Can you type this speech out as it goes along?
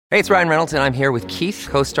Hey, it's Ryan Reynolds, and I'm here with Keith,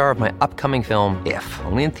 co-star of my upcoming film, If,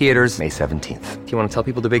 only in theaters May 17th. Do you want to tell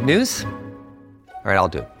people the big news? All right, I'll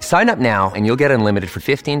do it. Sign up now and you'll get unlimited for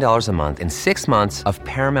 $15 a month and 6 months of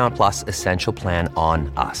Paramount Plus Essential Plan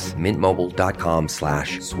on us.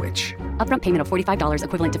 MintMobile.com/switch. Upfront payment of $45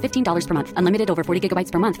 equivalent to $15 per month. Unlimited over 40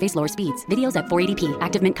 gigabytes per month. Face lower speeds. Videos at 480p.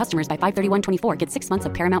 Active Mint customers by 531.24 get 6 months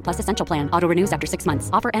of Paramount Plus Essential Plan. Auto renews after 6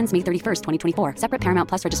 months. Offer ends May 31st, 2024. Separate Paramount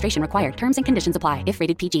Plus registration required. Terms and conditions apply if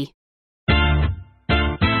rated PG.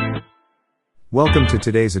 Welcome to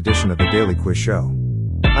today's edition of the Daily Quiz Show.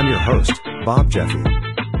 I'm your host, Bob Jeffy.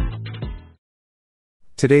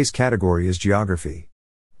 Today's category is Geography.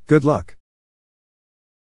 Good luck.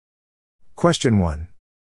 Question 1.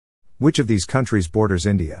 Which of these countries borders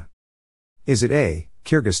India? Is it A,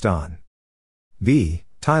 Kyrgyzstan, B,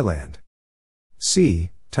 Thailand,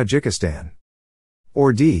 C, Tajikistan,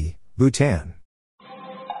 or D, Bhutan?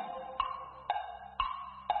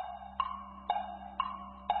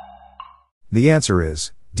 The answer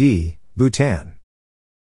is D, Bhutan.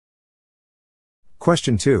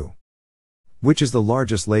 Question 2. Which is the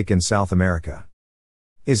largest lake in South America?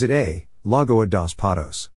 Is it A, Lagoa dos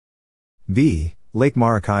Patos, B, Lake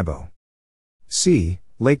Maracaibo, C,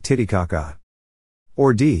 Lake Titicaca,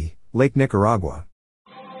 or D, Lake Nicaragua?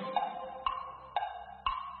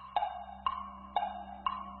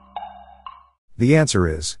 The answer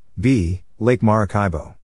is B, Lake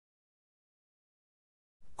Maracaibo.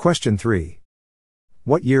 Question 3.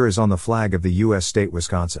 What year is on the flag of the U.S. state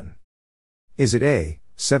Wisconsin? Is it A,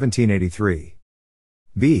 1783,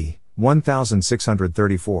 B,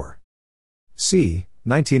 1634, C,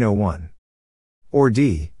 1901, or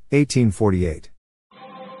D, 1848?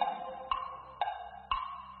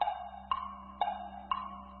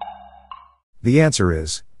 The answer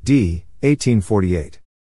is D, 1848.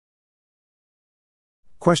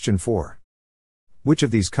 Question 4. Which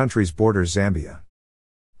of these countries borders Zambia?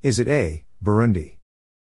 Is it A, Burundi,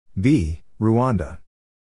 B, Rwanda,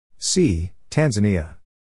 C, Tanzania,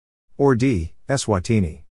 or D,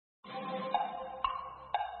 Eswatini?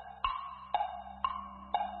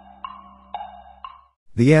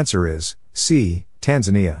 The answer is C,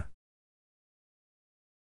 Tanzania.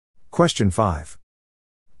 Question 5.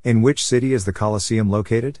 In which city is the Colosseum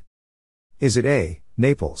located? Is it A,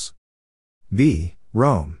 Naples, B,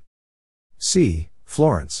 Rome, C,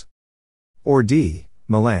 Florence, or D,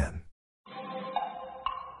 Milan?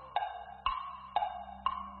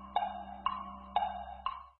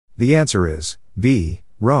 The answer is B,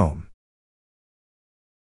 Rome.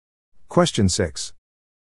 Question 6.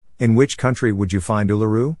 In which country would you find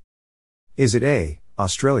Uluru? Is it A,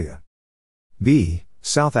 Australia, B,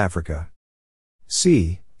 South Africa,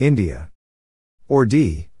 C, India, or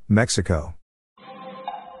D, Mexico?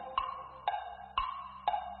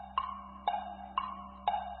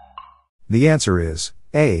 The answer is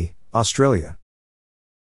A, Australia.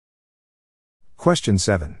 Question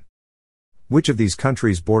 7. Which of these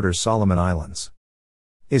countries borders Solomon Islands?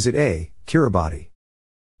 Is it A, Kiribati,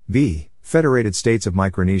 B, Federated States of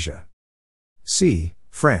Micronesia, C,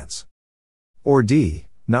 France, or D,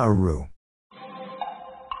 Nauru?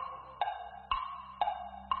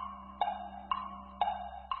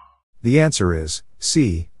 The answer is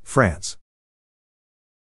C, France.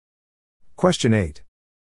 Question 8.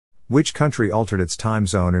 Which country altered its time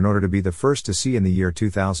zone in order to be the first to see in the year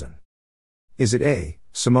 2000? Is it A,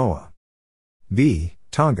 Samoa, B,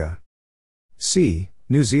 Tonga, C,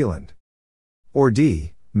 New Zealand, or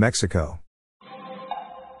D, Mexico?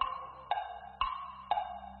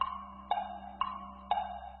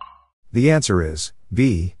 The answer is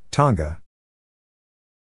B, Tonga.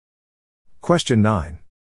 Question 9.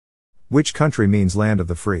 Which country means land of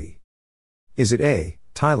the free? Is it A,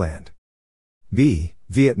 Thailand, B,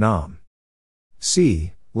 Vietnam,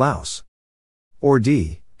 C, Laos, or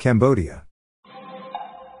D, Cambodia?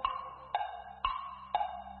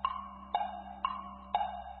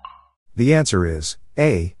 The answer is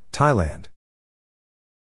A, Thailand.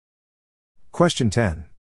 Question 10.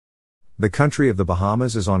 The country of the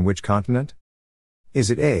Bahamas is on which continent?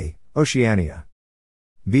 Is it A, Oceania,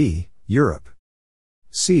 B, Europe,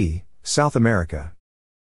 C, South America,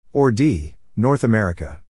 or D, North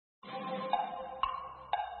America?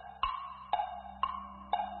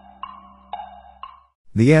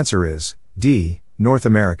 The answer is D, North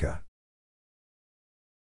America.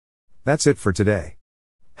 That's it for today.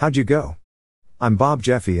 How'd you go? I'm Bob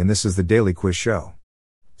Jeffy and this is the Daily Quiz Show.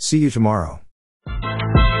 See you tomorrow.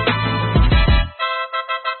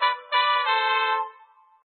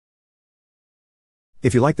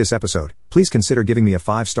 If you like this episode, please consider giving me a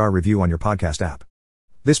 5-star review on your podcast app.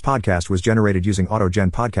 This podcast was generated using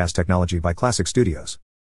AutoGen podcast technology by Classic Studios.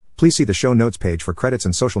 Please see the show notes page for credits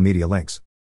and social media links.